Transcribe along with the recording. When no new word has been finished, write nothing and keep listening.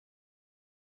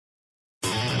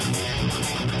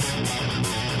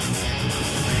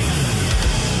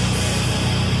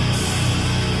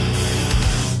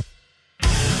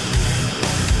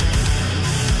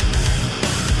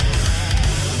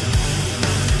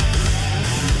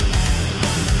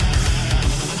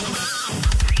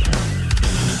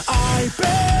I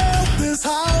built this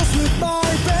house with my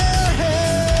bare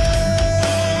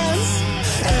hands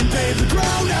and paved the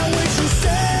ground on which you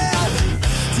stand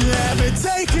to have it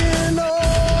taken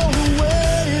all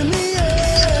away in the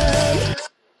end.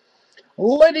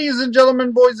 Ladies and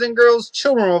gentlemen, boys and girls,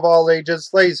 children of all ages,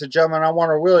 ladies and gentlemen, I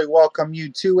want to really welcome you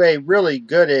to a really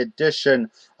good edition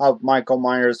of Michael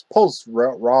Myers'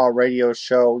 Post-Raw Radio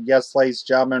Show. Yes, ladies and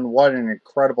gentlemen, what an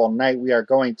incredible night we are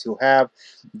going to have.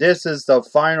 This is the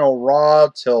final Raw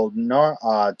till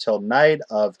Night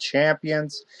of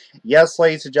Champions. Yes,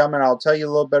 ladies and gentlemen, I'll tell you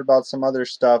a little bit about some other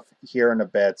stuff here in a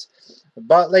bit.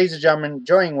 But, ladies and gentlemen,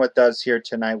 joining with us here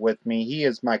tonight with me, he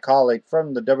is my colleague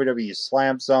from the WWE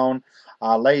Slam Zone.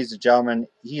 Ladies and gentlemen,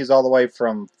 he is all the way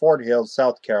from Fort Hill,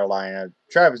 South Carolina.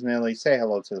 Travis Neely, say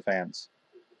hello to the fans.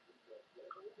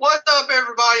 What's up,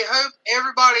 everybody? Hope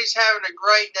everybody's having a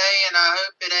great day, and I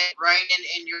hope it ain't raining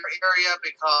in your area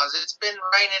because it's been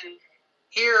raining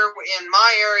here in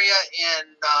my area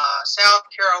in South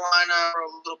Carolina for a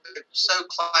little bit. So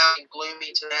cloudy and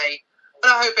gloomy today,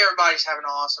 but I hope everybody's having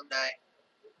an awesome day.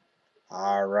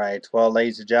 All right. Well,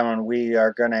 ladies and gentlemen, we've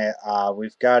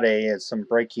got some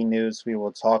breaking news we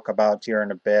will talk about here in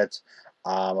a bit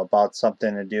about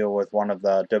something to do with one of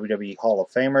the WWE Hall of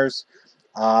Famers.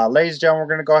 Ladies and gentlemen,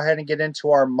 we're going to go ahead and get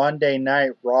into our Monday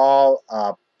Night Raw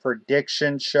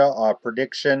prediction show.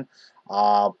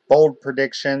 Bold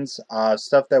predictions,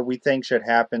 stuff that we think should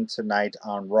happen tonight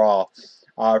on Raw.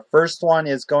 First one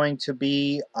is going to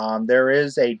be there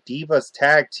is a Divas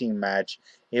Tag Team match.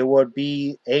 It would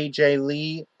be AJ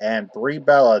Lee and Brie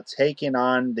Bella taking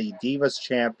on the Divas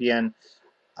Champion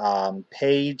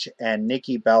Paige and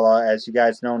Nikki Bella. As you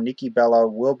guys know, Nikki Bella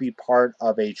will be part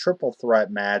of a triple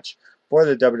threat match for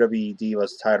the WWE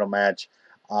Divas title match.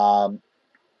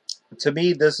 To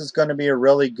me, this is going to be a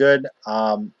really good,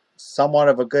 somewhat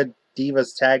of a good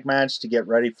Divas tag match to get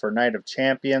ready for Night of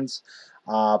Champions.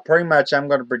 Pretty much, I'm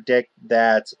going to predict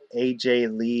that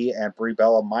AJ Lee and Brie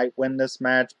Bella might win this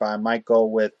match, but I might go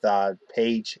with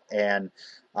Paige and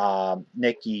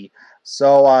Nikki.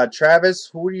 So,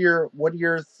 Travis, what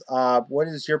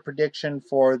is your prediction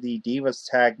for the Divas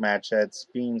tag match that's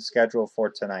being scheduled for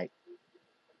tonight?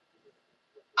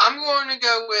 I'm going to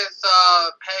go with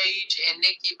Paige and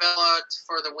Nikki Bella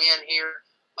for the win here.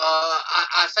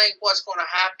 I think what's going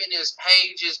to happen is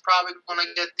Paige is probably going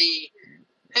to get the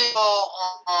pinfall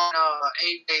on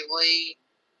AJ Lee,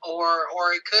 or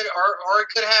it could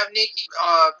have Nikki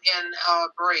pin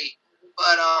Brie.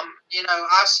 But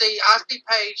I see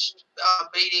Paige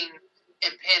beating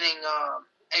and pinning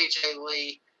AJ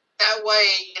Lee. That way,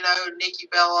 Nikki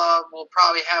Bella will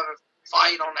probably have a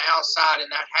fight on the outside,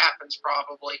 and that happens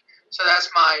probably. So that's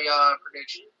my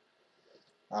prediction.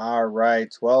 All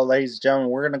right. Well, ladies and gentlemen,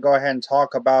 we're going to go ahead and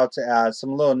talk about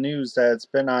some little news that's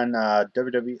been on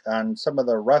WWE, on some of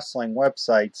the wrestling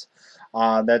websites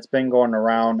that's been going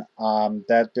around.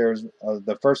 That there's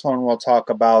the first one we'll talk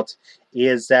about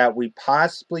is that we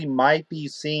possibly might be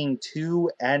seeing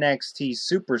two NXT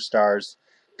superstars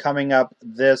coming up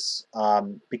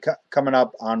coming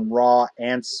up on Raw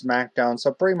and SmackDown.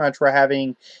 So pretty much we're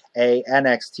having a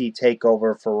NXT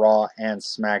takeover for Raw and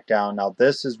SmackDown. Now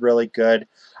this is really good.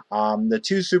 The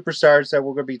two superstars that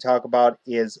we're going to be talking about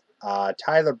is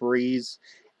Tyler Breeze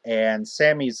and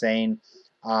Sami Zayn.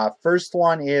 First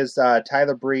one is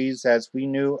Tyler Breeze, as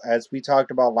we talked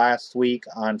about last week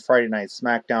on Friday Night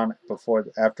SmackDown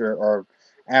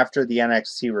after the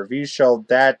NXT review show,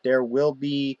 that there will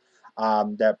be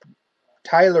that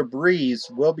Tyler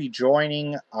Breeze will be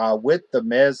joining with The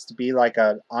Miz to be like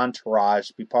an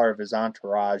entourage, be part of his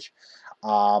entourage.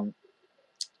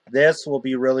 This will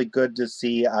be really good to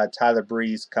see Tyler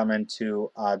Breeze come into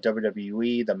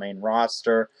WWE, the main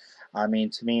roster. I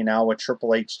mean, to me now with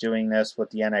Triple H doing this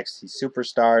with the NXT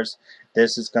superstars,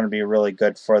 this is going to be really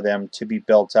good for them to be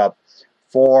built up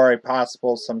for a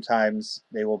possible, sometimes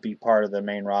they will be part of the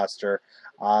main roster.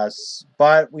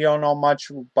 But we don't know much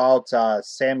about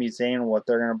Sami Zayn, what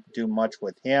they're going to do much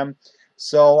with him.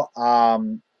 So,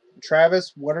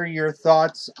 Travis, what are your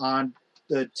thoughts on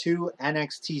the two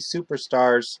NXT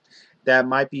superstars that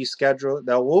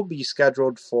will be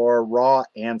scheduled for Raw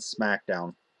and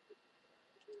SmackDown?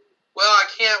 Well, I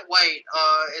can't wait.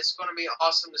 It's going to be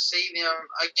awesome to see them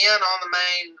again on the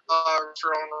main roster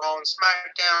on Raw and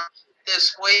SmackDown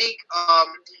this week.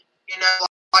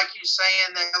 Like you're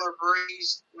saying, the Tyler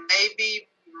Breeze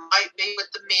might be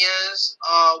with The Miz,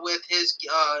 with his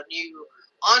new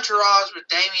entourage with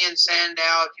Damian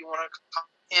Sandow, if you want to call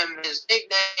him his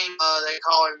nickname. They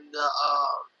call him the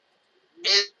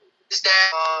Miz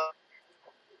Dad.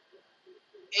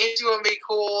 It's going to be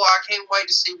cool. I can't wait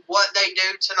to see what they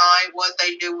do tonight, what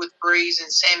they do with Breeze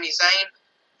and Sami Zayn.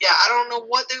 Yeah, I don't know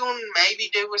what they're going to maybe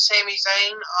do with Sami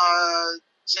Zayn,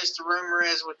 since the rumor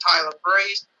is with Tyler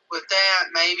Breeze. With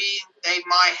that, maybe they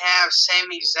might have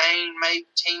Sami Zayn maybe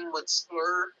team with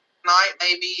Slur tonight,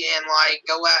 maybe, and like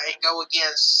go out and go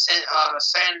against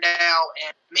Sandow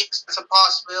and Mix. It's a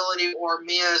possibility, or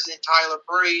Miz and Tyler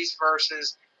Breeze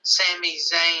versus Sami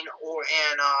Zayn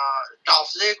and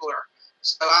Dolph Ziggler.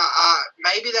 So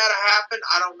maybe that'll happen.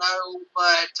 I don't know,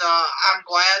 but I'm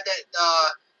glad that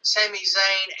Sami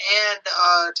Zayn and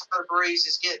Tyler Breeze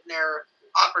is getting their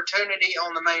opportunity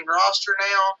on the main roster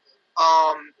now.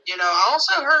 I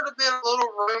also heard a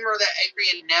little rumor that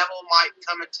Adrian Neville might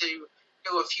come into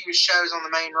do a few shows on the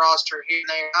main roster here and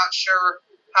there. Not sure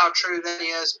how true that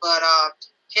is, but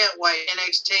can't wait.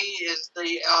 NXT is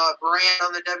the brand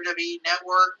on the WWE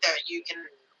Network that you can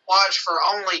watch for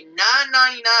only $9.99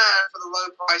 for the low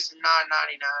price of $9.99.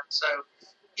 So,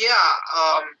 yeah,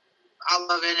 I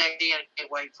love NXT and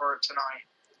can't wait for it tonight.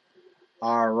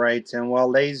 All right, and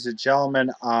well, ladies and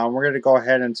gentlemen, we're going to go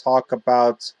ahead and talk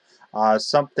about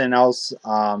something else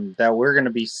that we're going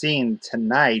to be seeing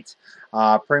tonight.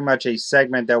 Pretty much a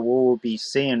segment that we will be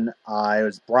seeing. It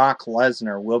was Brock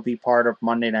Lesnar will be part of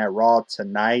Monday Night Raw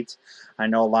tonight. I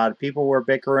know a lot of people were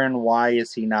bickering. Why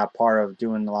is he not part of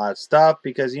doing a lot of stuff?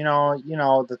 Because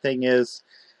the thing is,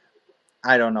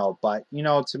 I don't know, but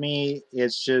to me,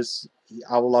 it's just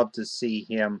I would love to see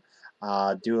him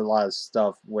do a lot of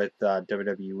stuff with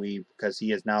WWE because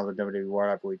he is now the WWE World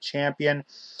Heavyweight Champion.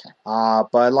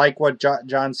 But like what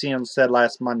John Cena said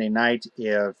last Monday night,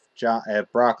 if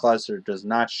Brock Lesnar does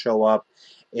not show up,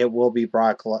 it will be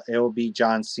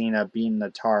John Cena beating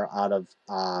the tar out of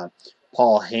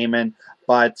Paul Heyman.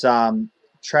 But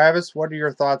Travis, what are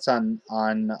your thoughts on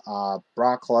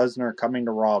Brock Lesnar coming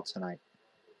to Raw tonight?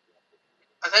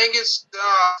 I think it's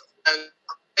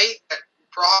great that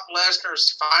Brock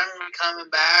Lesnar's finally coming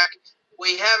back.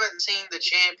 We haven't seen the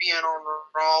champion on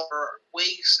Raw for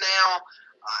weeks now.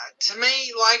 To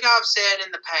me, like I've said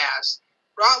in the past,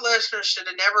 Brock Lesnar should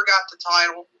have never got the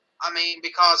title. I mean,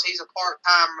 because he's a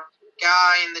part-time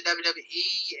guy in the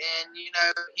WWE, and he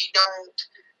don't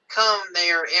come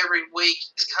there every week.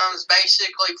 He comes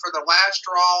basically for the last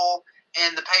Raw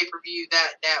and the pay-per-view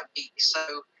that week.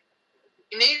 So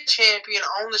you need a champion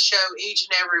on the show each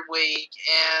and every week,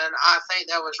 and I think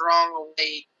that was wrong.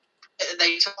 They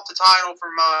took the title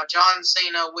from John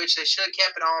Cena, which they should have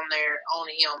kept it on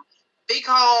him,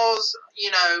 because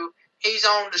he's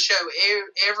on the show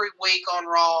every week on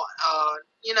Raw.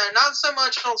 Not so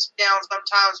much on SmackDown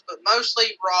sometimes, but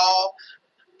mostly Raw.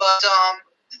 But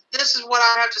this is what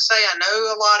I have to say. I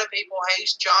know a lot of people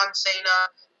hate John Cena.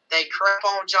 They crap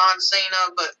on John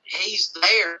Cena, but he's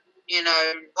there.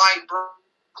 Like Brock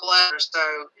Lesnar.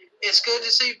 So it's good to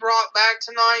see Brock back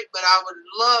tonight, but I would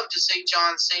love to see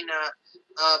John Cena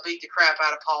beat the crap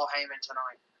out of Paul Heyman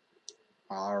tonight.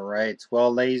 All right.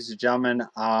 Well, ladies and gentlemen,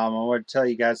 I want to tell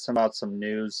you guys about some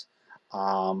news.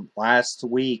 Last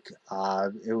week,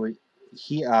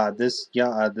 this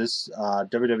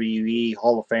WWE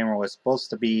Hall of Famer was supposed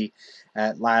to be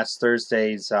at last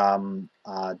Thursday's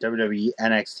WWE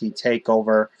NXT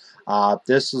Takeover.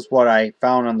 This is what I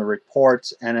found on the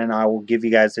reports, and then I will give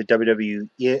you guys the WWE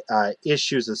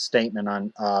issues a statement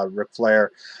on Ric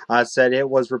Flair. Said it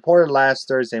was reported last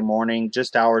Thursday morning,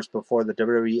 just hours before the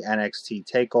WWE NXT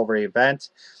Takeover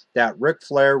event, that Ric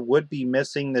Flair would be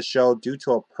missing the show due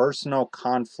to a personal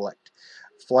conflict.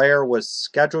 Flair was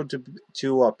scheduled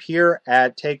to appear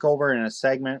at TakeOver in a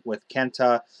segment with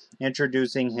Kenta,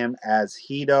 introducing him as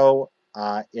Hito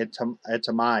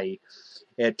Itami.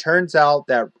 It turns out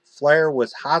that Flair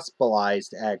was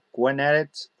hospitalized at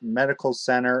Gwinnett Medical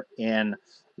Center in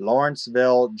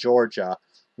Lawrenceville, Georgia.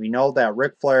 We know that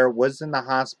Ric Flair was in the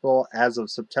hospital as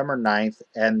of September 9th,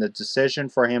 and the decision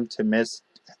for him to miss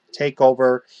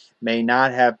TakeOver may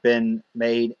not have been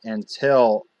made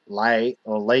until late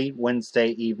Wednesday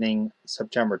evening,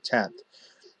 September 10th.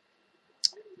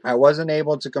 I wasn't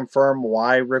able to confirm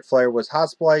why Ric Flair was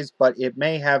hospitalized, but it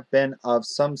may have been of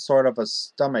some sort of a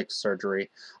stomach surgery.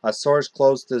 A source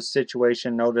close to the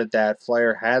situation noted that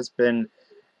Flair has been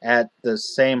at the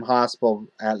same hospital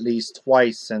at least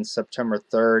twice since September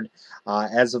 3rd.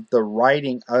 As of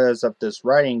this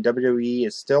writing, WWE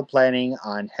is still planning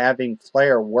on having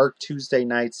Flair work Tuesday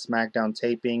night SmackDown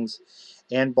tapings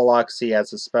in Biloxi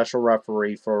as a special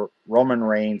referee for Roman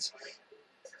Reigns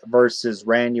versus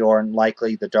Randy Orton,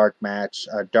 likely the dark match,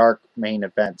 dark main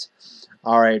event.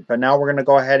 All right, but now we're going to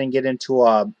go ahead and get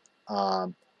into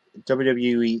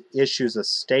WWE issues a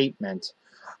statement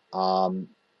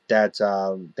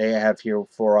that they have here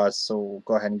for us. So we'll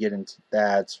go ahead and get into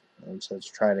that. So let's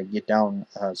try to get down,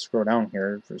 scroll down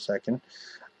here for a second.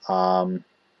 All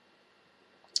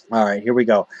right, here we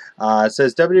go. It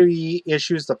says WWE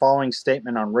issues the following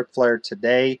statement on Ric Flair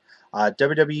today.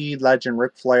 WWE legend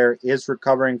Ric Flair is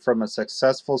recovering from a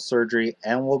successful surgery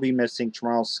and will be missing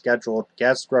tomorrow's scheduled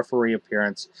guest referee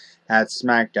appearance at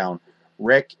SmackDown.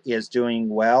 Rick is doing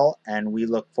well, and we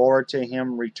look forward to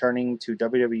him returning to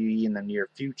WWE in the near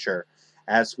future.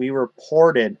 As we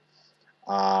reported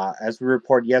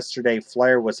yesterday,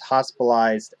 Flair was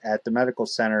hospitalized at the medical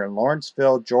center in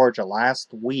Lawrenceville, Georgia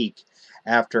last week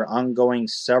after undergoing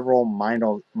several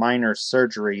minor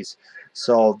surgeries.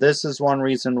 So this is one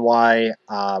reason why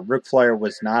Ric Flair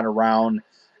was not around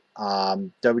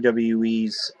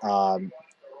WWE's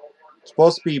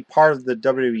supposed to be part of the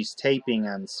WWE's taping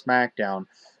on SmackDown.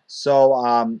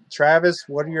 So, Travis,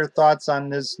 what are your thoughts on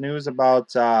this news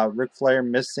about Ric Flair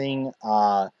missing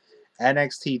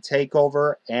NXT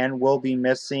TakeOver and will be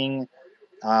missing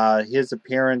his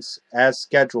appearance as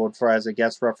scheduled as a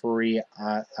guest referee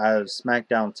at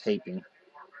SmackDown taping?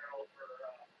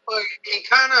 Well, it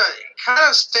kind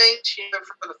of stinks,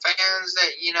 for the fans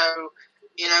that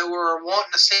were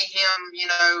wanting to see him.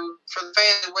 For the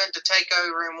fans that went to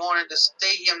Takeover and wanted to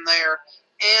see him there,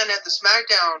 and at the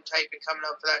SmackDown taping coming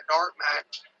up for that dark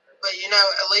match. But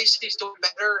at least he's doing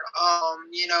better. I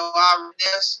read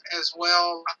this as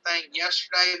well, I think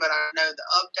yesterday, but I know the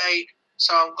update,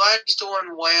 so I'm glad he's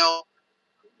doing well.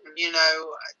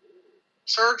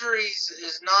 Surgeries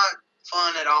is not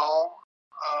fun at all.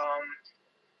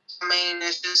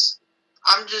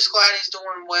 I'm just glad he's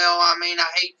doing well. I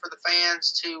hate for the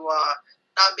fans to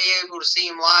not be able to see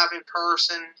him live in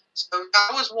person. So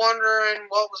I was wondering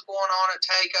what was going on at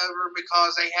TakeOver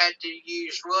because they had to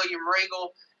use William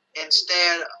Regal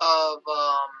instead of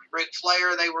Ric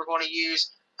Flair. They were going to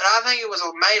use, but I think it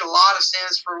made a lot of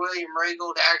sense for William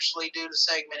Regal to actually do the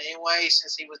segment anyway,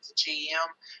 since he was the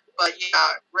GM. But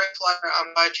yeah, Ric Flair,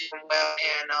 I'm glad you're doing well,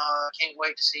 and can't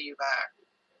wait to see you back.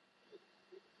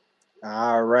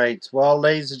 All right. Well,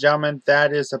 ladies and gentlemen,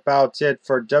 that is about it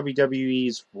for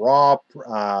WWE's Raw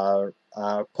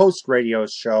post-radio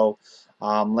show.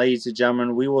 Ladies and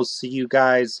gentlemen, we will see you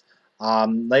guys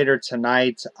later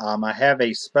tonight. I have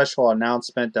a special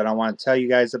announcement that I want to tell you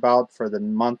guys about for the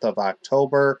month of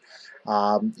October.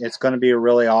 It's going to be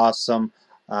really awesome.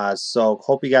 So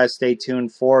hope you guys stay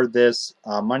tuned for this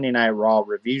Monday Night Raw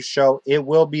review show. It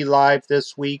will be live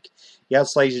this week.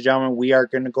 Yes, ladies and gentlemen, we are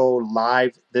going to go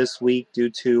live this week due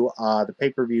to the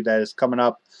pay-per-view that is coming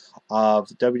up of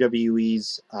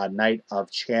WWE's Night of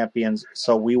Champions.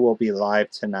 So we will be live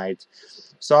tonight.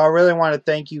 So I really want to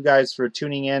thank you guys for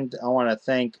tuning in. I want to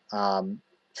thank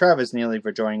Travis Neely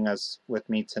for joining us with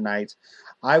me tonight.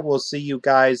 I will see you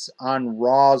guys on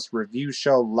Raw's review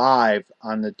show live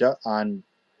on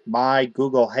my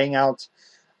Google Hangout.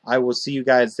 I will see you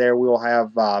guys there. We will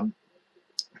have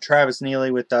Travis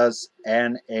Neely with us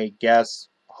and a guest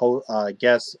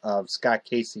of Scott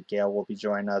Casey Gale will be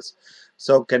joining us.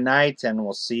 So good night, and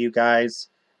we'll see you guys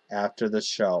after the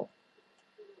show.